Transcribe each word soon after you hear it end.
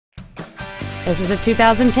This is a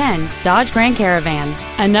 2010 Dodge Grand Caravan.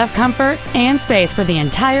 Enough comfort and space for the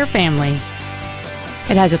entire family.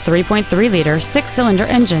 It has a 3.3-liter six-cylinder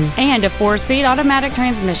engine and a 4-speed automatic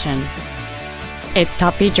transmission. Its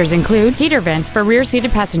top features include heater vents for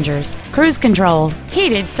rear-seated passengers, cruise control,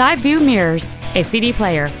 heated side-view mirrors, a CD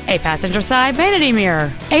player, a passenger side vanity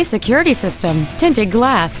mirror, a security system, tinted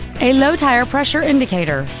glass, a low tire pressure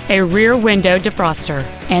indicator, a rear window defroster,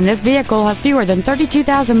 and this vehicle has fewer than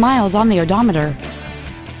 32,000 miles on the odometer.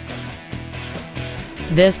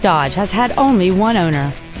 This Dodge has had only one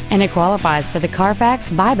owner, and it qualifies for the Carfax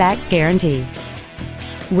buyback guarantee.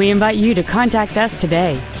 We invite you to contact us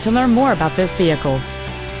today to learn more about this vehicle.